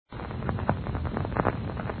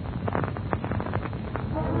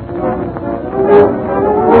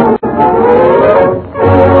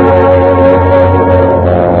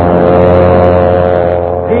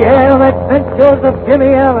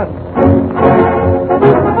Jimmy Allen.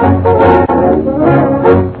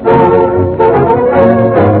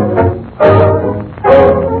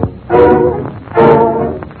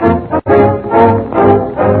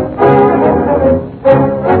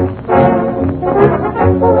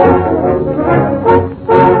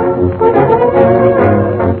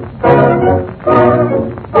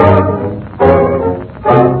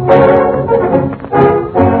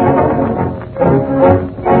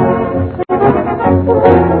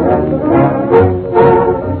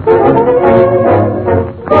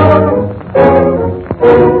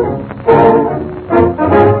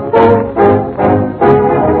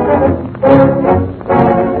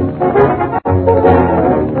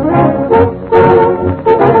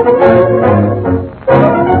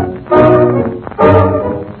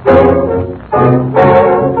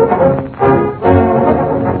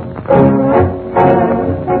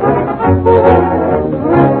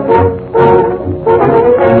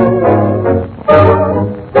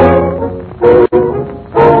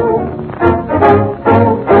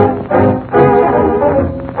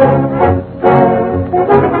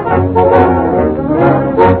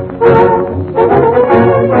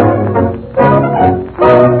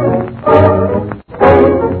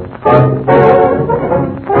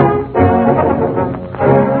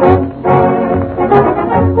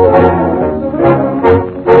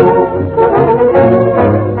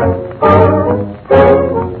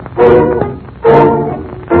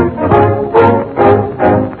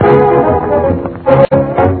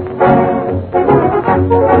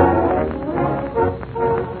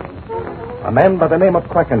 A man by the name of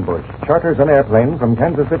Quackenbush charters an airplane from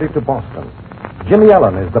Kansas City to Boston. Jimmy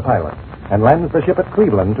Allen is the pilot and lands the ship at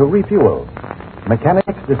Cleveland to refuel.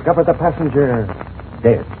 Mechanics discover the passenger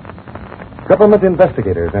dead. Government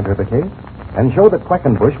investigators enter the case and show that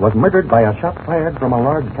Quackenbush was murdered by a shot fired from a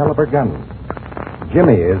large caliber gun.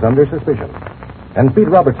 Jimmy is under suspicion, and Pete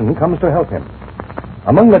Robertson comes to help him.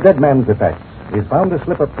 Among the dead man's effects is found a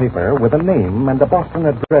slip of paper with a name and a Boston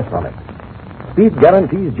address on it. Speed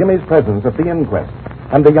guarantees Jimmy's presence at the inquest,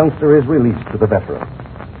 and the youngster is released to the veteran.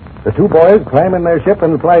 The two boys climb in their ship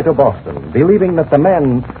and fly to Boston, believing that the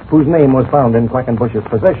man whose name was found in Quackenbush's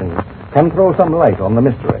possession can throw some light on the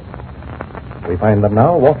mystery. We find them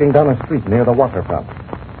now walking down a street near the waterfront.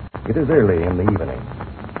 It is early in the evening.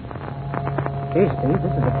 Gee, Steve,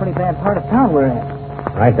 this is a pretty bad part of town we're in.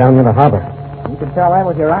 Right down near the harbor. You can tell that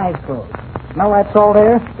with your eyes closed. Smell that salt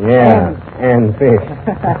air? Yeah, and fish.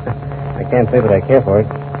 I can't say that I care for it.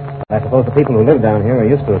 I suppose the people who live down here are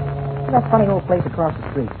used to it. That funny old place across the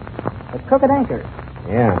street. The Crooked Anchor.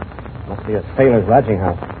 Yeah, must be a sailor's lodging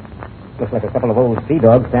house. Looks like a couple of old sea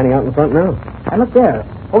dogs standing out in front now. And look there,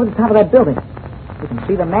 over the top of that building. You can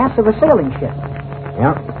see the mast of a sailing ship.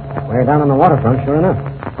 Yeah, way down on the waterfront, sure enough.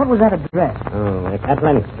 What was that address? Oh, it's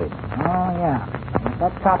Atlantic Street. Oh, yeah. If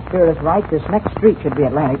that top steer is right, this next street should be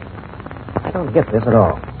Atlantic. I don't get this at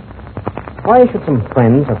all. Why should some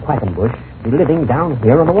friends of Quackenbush be living down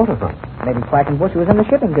here on the waterfront? Maybe Quackenbush was in the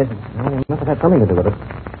shipping business. Well, he must have had something to do with it.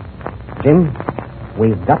 Jim,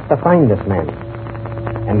 we've got to find this man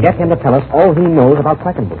and get him to tell us all he knows about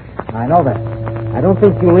Quackenbush. I know that. I don't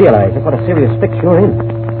think you realize what a serious fix you're in.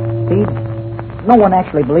 Steve, no one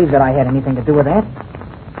actually believes that I had anything to do with that.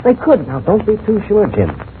 They couldn't. Now, don't be too sure, Jim.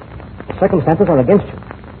 The circumstances are against you.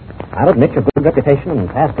 I'll admit your good reputation and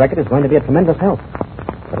past record is going to be a tremendous help.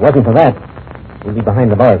 If it wasn't for that, you'd be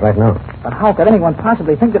behind the bars right now. But how could anyone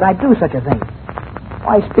possibly think that I'd do such a thing?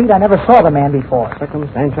 Why, Speed, I never saw the man before.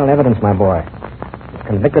 Circumstantial evidence, my boy. He's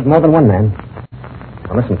convicted more than one man.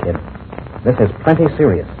 Now, listen, kid. This is plenty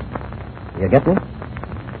serious. You get me?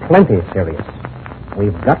 Plenty serious.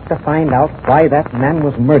 We've got to find out why that man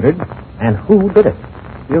was murdered and who did it.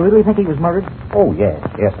 You really think he was murdered? Oh, yes,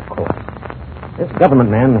 of course. This government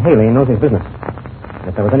man, Haley, knows his business.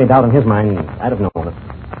 If there was any doubt in his mind, I'd have known it.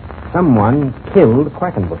 Someone killed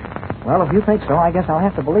Quackenbush. Well, if you think so, I guess I'll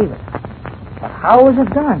have to believe it. But how was it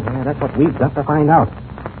done? Yeah, that's what we've got to find out.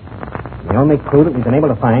 The only clue that we've been able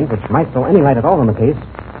to find, which might throw any light at all on the case,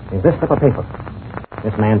 is this slip of paper.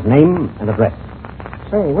 This man's name and address.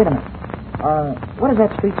 Say, wait a minute. What does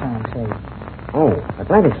that street sign say? Oh,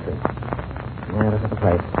 Atlantic Street. Yeah, this is the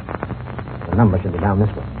place. The number should be down this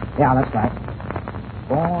way. Yeah, that's right.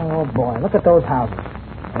 Oh, boy, look at those houses.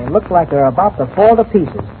 They look like they're about to fall to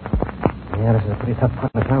pieces. Yeah, this is a pretty tough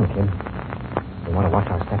part of town, kid. We want to watch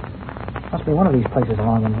our steps. Must be one of these places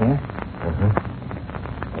along in here. Uh-huh.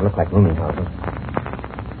 They look like rooming houses.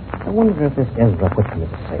 I wonder if this Ezra Whitcomb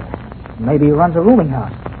is a sailor. Maybe he runs a rooming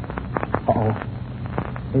house. Uh-oh.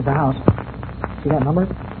 Here's the house. See that number?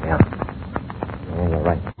 Yeah. Yeah, you're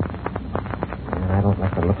right. And I don't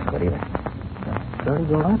like the looks of it either.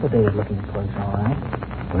 dilapidated looking place, all right.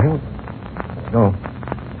 Well, let's go.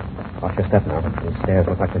 Watch your step now. These stairs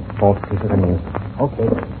look like they fall to pieces any instant. Okay.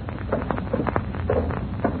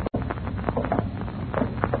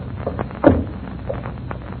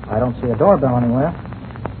 I don't see a doorbell anywhere.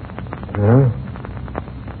 No?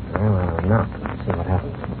 Well, I'll knock and see what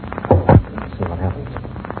happens. See what happens.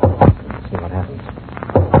 See what happens.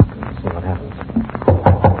 See what happens.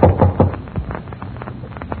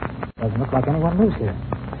 Doesn't look like anyone lives here.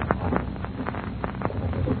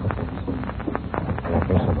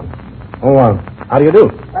 Oh, how do you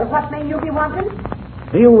do? Well, what may you be wanting?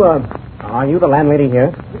 Are you the landlady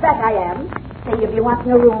here? That I am. Say you be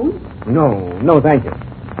wanting a room? No, thank you.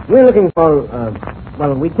 We're looking for,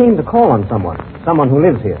 we came to call on someone who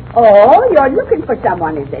lives here. Oh, you're looking for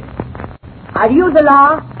someone, is it? Are you the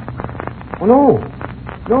law? Oh,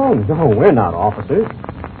 no, we're not officers.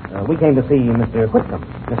 We came to see Mr. Whitcomb,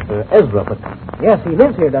 Mr. Ezra Whitcomb. Yes, he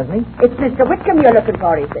lives here, doesn't he? It's Mr. Whitcomb you're looking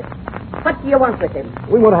for, is it? What do you want with him?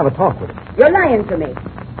 We want to have a talk with him. You're lying to me.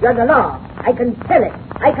 You're the law. I can tell it.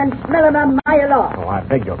 I can smell him a mile off. Oh, I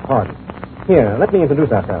beg your pardon. Here, let me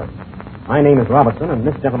introduce ourselves. My name is Robertson, and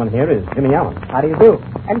this gentleman here is Jimmy Allen. How do you do?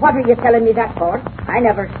 And what are you telling me that for? I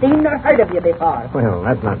never seen nor heard of you before. Well,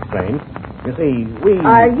 that's not strange. You see, we...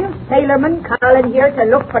 Are you sailormen calling here to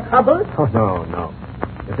look for trouble? Oh, no.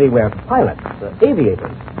 You see, we're pilots,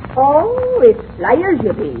 aviators. Oh, it's flyers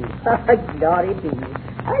you be. Glory be.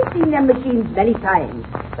 I've seen them machines many times,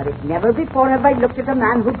 but it's never before have I looked at a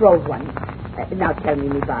man who drove one. Now tell me,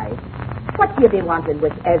 boy, what do you be wanting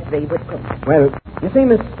with Ezra Whitcomb? Well, you see,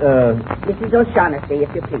 Mrs. O'Shaughnessy,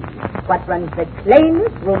 if you please. What runs the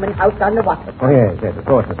cleanest rooming house on the water. Oh, yes, of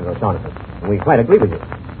course, Mrs. O'Shaughnessy. We quite agree with you.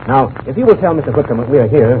 Now, if you will tell Mr. Whitcomb that we're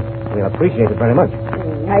here, we'll appreciate it very much.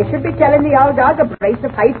 I should be telling the old dog a brace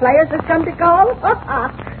of high flyers has come to call.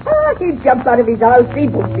 He'd jump out of his all-sea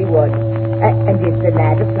boots, he would. And is the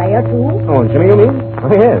lad a flyer, too? Oh, Jimmy, you mean? Oh,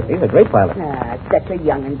 yes, he's a great pilot. Such a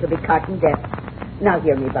young'un to be caught in death. Now,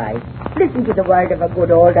 hear me, boy. Listen to the word of a good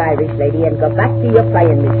old Irish lady and go back to your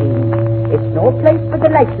flying machine. It's no place for the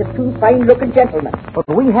likes of two fine-looking gentlemen. But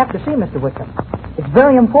we have to see Mr. Whitcomb. It's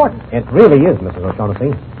very important. It really is, Mrs.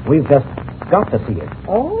 O'Shaughnessy. We've just got to see it.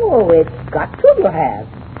 Oh, it's got to, you have.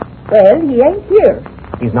 Well, he ain't here.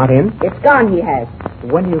 He's not in? It's gone, he has.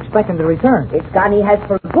 When do you expect him to return? It's gone, he has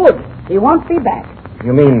for good. He won't be back.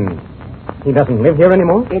 You mean he doesn't live here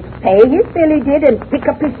anymore? It's pay his bill he did and pick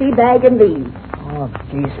up his sea bag and leave. Oh,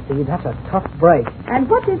 gee, Speed, that's a tough break. And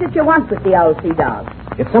what is it you want with the old sea dog?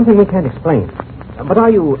 It's something we can't explain. But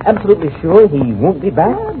are you absolutely sure he won't be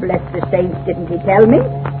back? Oh, bless the saints, didn't he tell me?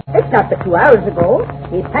 It's not but 2 hours ago.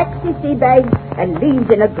 He packs his sea bag and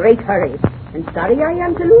leaves in a great hurry. And sorry I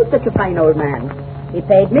am to lose such a fine old man. He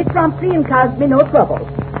paid me promptly and caused me no trouble.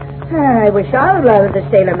 I wish all the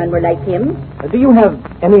sailormen were like him. Do you have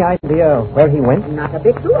any idea where he went? Not a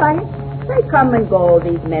bit, do I? They come and go,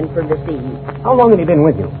 these men from the sea. How long had he been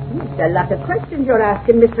with you? It's a lot of questions you're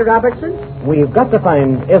asking, Mr. Robertson. We've got to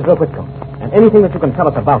find Ezra Whitcomb. And anything that you can tell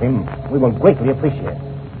us about him, we will greatly appreciate.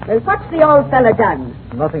 Well, what's the old fella done?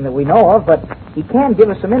 Nothing that we know of, but he can give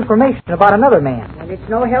us some information about another man. Well, it's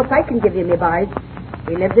no help I can give you, me boys.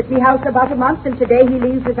 He lives at me house about a month, and today he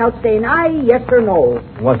leaves without saying aye, yes, or no.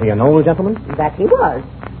 Was he an old gentleman? That he was.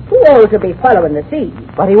 Too old to be following the sea.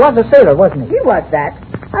 But he was a sailor, wasn't he? He was that.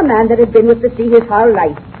 A man that had been with the sea his whole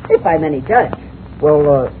life, if I'm any judge.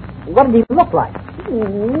 Well, what did he look like?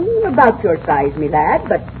 About your size, me lad,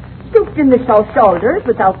 but stooped in the shoulders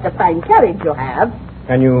without the fine carriage you have.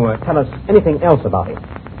 Can you tell us anything else about him?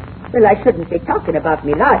 Well, I shouldn't be talking about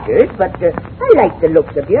me lodgers, but I like the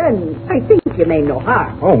looks of you, and I think you mean no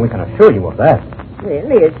harm. Oh, we can assure you of that. Well,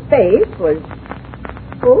 his face was,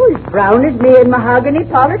 as brown as me and mahogany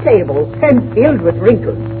parlor table, and filled with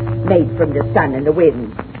wrinkles, made from the sun and the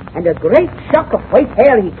wind, and a great shock of white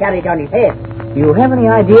hair he carried on his head. Do you have any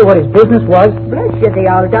idea what his business was? Bless you, the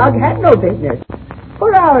old dog had no business.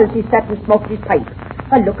 For hours he sat and smoked his pipe,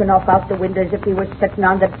 looking off out the window as if he was sitting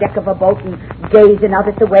on the deck of a boat and gazing out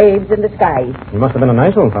at the waves and the sky. He must have been a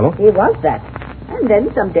nice old fellow. He was that. And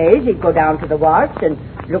then some days he'd go down to the wharfs and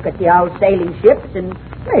look at the old sailing ships and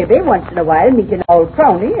maybe once in a while meet an old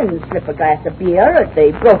crony and slip a glass of beer at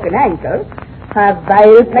the Broken Anchor. A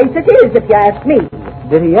vile place it is, if you ask me.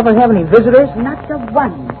 Did he ever have any visitors? Not a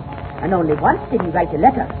one. And only once did he write a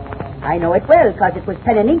letter. I know it well, because it was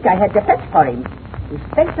pen and ink I had to fetch for him. He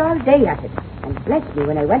spent all day at it. And bless me,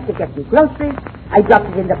 when I went to get me groceries, I dropped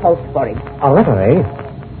it in the post for him. A letter, eh?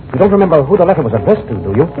 You don't remember who the letter was addressed to,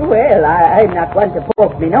 do you? Well, I'm not one to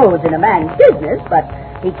poke me nose in a man's business, but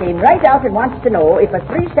He came right out and wants to know if a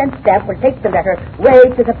 3-cent stamp will take the letter way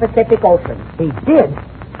to the Pacific Ocean. He did?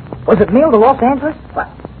 Was it mailed to Los Angeles? What?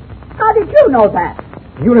 How did you know that?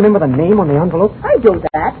 Do you remember the name on the envelope? I do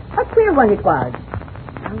that. A queer one it was.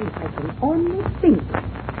 Now, if I can only think.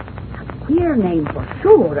 A queer name for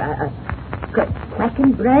sure.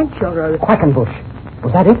 Quackenbranch or... Quackenbush.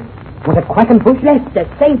 Was that it? Was it Quackenbush? Bless the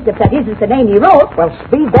saints if that isn't the name he wrote. Well,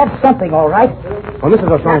 Speed, that's something, all right. Well,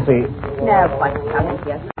 Mrs. O'Shaughnessy... Now, what's coming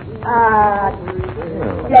here?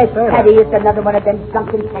 Bless Paddy, it's another one of them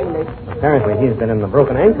drunken sailors. Apparently he's been in the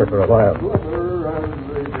Broken Anchor for a while.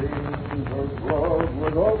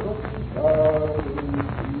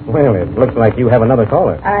 Well, it looks like you have another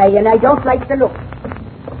caller. Aye, and I don't like the look.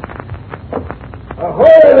 Ahoy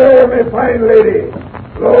there, my fine lady.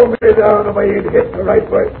 Blow me down if I ain't hit the right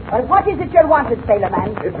way. Well, what is it you're wanted, sailor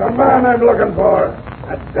man? It's a man I'm looking for.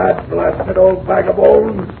 A dad-blasted old bag of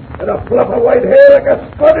bones and a fluff of white hair like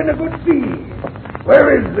a spud in a good sea.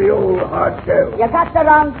 Where is the old hard shell? You got the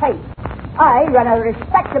wrong place. I run a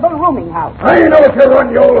respectable rooming house. I know what you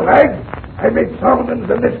run, you old hag. I made soundings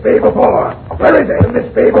in this bay before. Where is it? In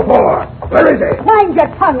this bay before. Where is it? Mind your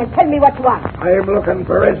tongue and tell me what you want. I'm looking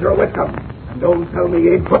for Ezra Whitcomb. And don't tell me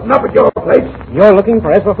you ain't putting up at your place. You're looking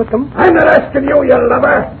for Ezra Whitcomb? I'm not asking you, you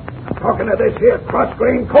lover. I'm talking to this here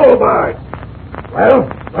cross-grain coal barge. Well,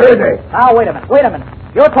 where is he? Now, wait a minute.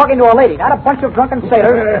 You're talking to a lady, not a bunch of drunken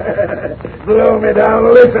sailors. Blow me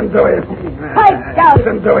down. Listen to him. Pipe down.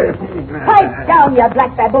 Listen to him. Pipe down, you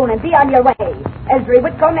black baboon, and be on your way. Ezra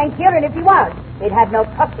Whitcomb ain't here, and if he was, he'd have no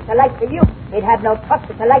touch to like for you. He'd have no touch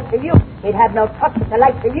to like for you. He'd have no touch to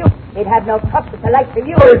like for you. He'd have no touch to like for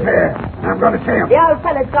you. Where is he? I'm going to see him. The old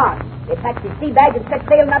fella's gone. They packed his sea bag and set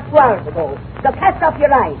sail not 2 hours ago. So cast off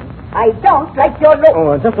your line. I don't like your look.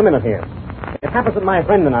 Oh, just a minute here. It happens that my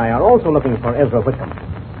friend and I are also looking for Ezra Whitcomb.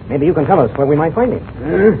 Maybe you can tell us where we might find him.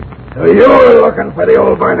 So you're looking for the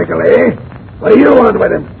old barnacle, eh? What do you want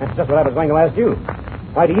with him? That's just what I was going to ask you.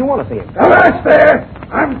 Why do you want to see him? Avast there!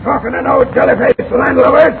 I'm talking to no jelly-faced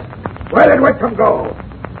landlubbers. Where did Whitcomb go?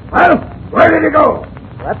 Well, where did he go?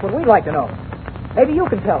 Well, that's what we'd like to know. Maybe you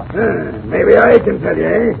can tell us. Maybe I can tell you,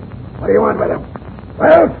 eh? What do you want with him?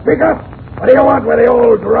 Well, speak up. What do you want with the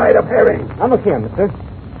old dried-up herring? Now, look here, mister.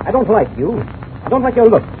 I don't like you. I don't like your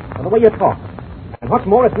look or the way you talk. And what's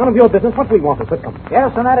more, it's none of your business what we want with Whitcomb.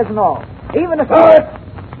 Yes, and that isn't all. Even if...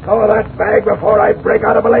 Throw that bag before I break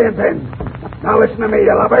out of a laying pin. Now listen to me,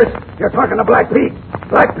 you lubbers. You're talking to Black Pete.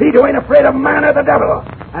 Black Pete who ain't afraid of man or the devil.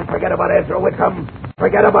 And forget about Ezra Whitcomb.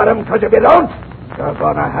 Forget about him, because if you don't, you're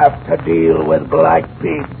going to have to deal with Black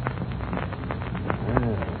Pete.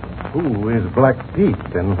 Who is Black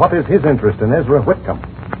Pete, and what is his interest in Ezra Whitcomb?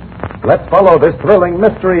 Let's follow this thrilling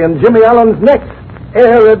mystery in Jimmy Allen's next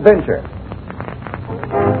Air Adventure.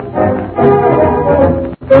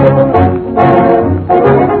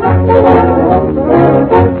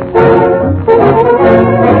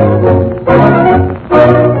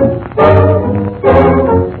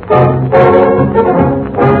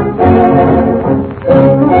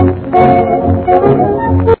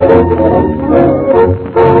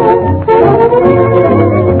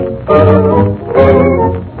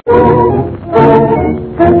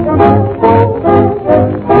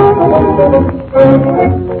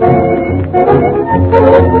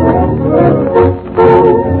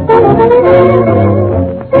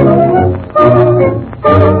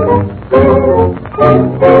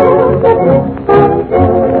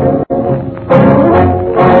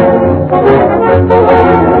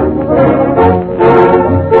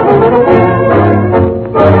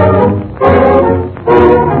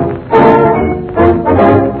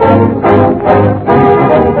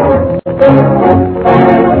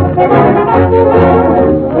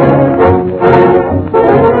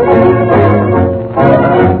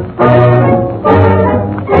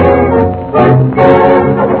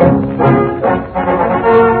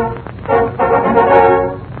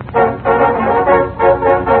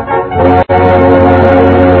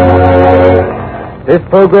 This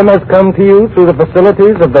program has come to you through the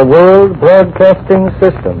facilities of the World Broadcasting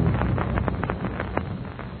System.